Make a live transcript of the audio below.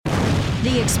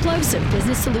The Explosive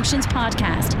Business Solutions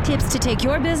Podcast. Tips to take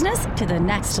your business to the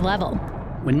next level.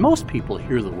 When most people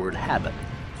hear the word habit,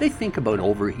 they think about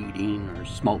overheating or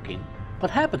smoking, but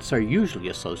habits are usually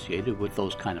associated with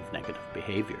those kind of negative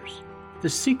behaviors. The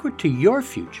secret to your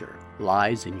future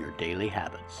lies in your daily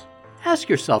habits. Ask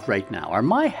yourself right now, are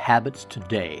my habits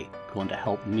today going to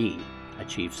help me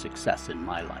achieve success in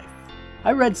my life?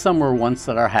 I read somewhere once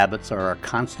that our habits are our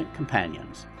constant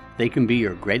companions. They can be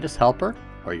your greatest helper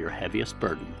or your heaviest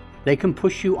burden. They can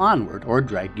push you onward or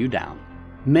drag you down.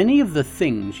 Many of the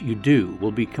things you do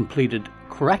will be completed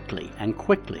correctly and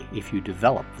quickly if you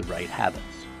develop the right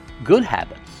habits. Good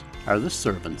habits are the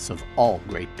servants of all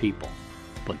great people,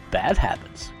 but bad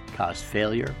habits cause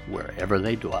failure wherever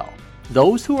they dwell.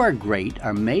 Those who are great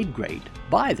are made great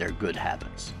by their good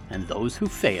habits, and those who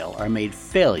fail are made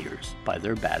failures by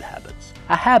their bad habits.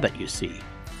 A habit, you see,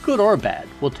 good or bad,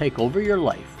 will take over your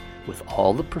life with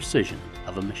all the precision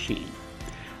of a machine.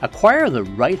 Acquire the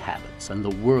right habits and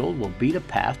the world will beat a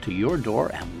path to your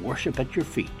door and worship at your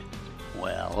feet.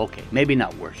 Well, okay, maybe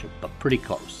not worship, but pretty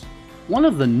close. One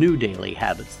of the new daily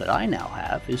habits that I now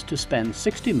have is to spend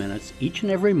 60 minutes each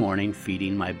and every morning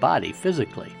feeding my body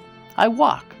physically. I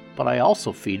walk, but I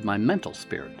also feed my mental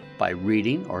spirit by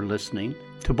reading or listening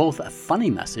to both a funny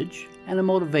message and a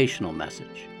motivational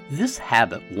message. This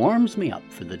habit warms me up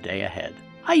for the day ahead.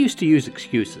 I used to use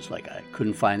excuses like I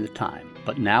couldn't find the time,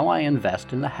 but now I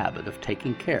invest in the habit of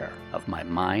taking care of my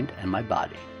mind and my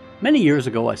body. Many years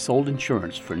ago, I sold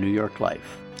insurance for New York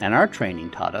Life, and our training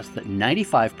taught us that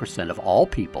 95% of all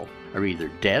people are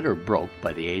either dead or broke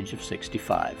by the age of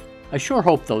 65. I sure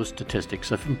hope those statistics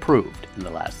have improved in the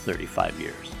last 35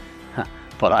 years.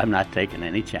 But I'm not taking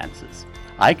any chances.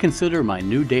 I consider my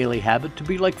new daily habit to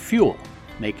be like fuel,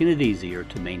 making it easier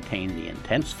to maintain the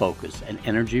intense focus and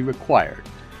energy required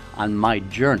on my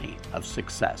journey of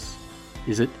success.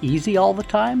 Is it easy all the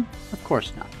time? Of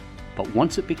course not. But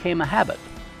once it became a habit,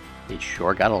 it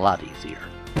sure got a lot easier.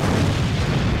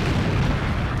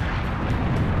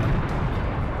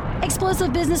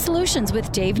 Explosive Business Solutions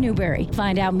with Dave Newberry.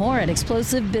 Find out more at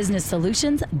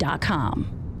explosivebusinesssolutions.com.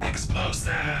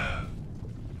 Explosive.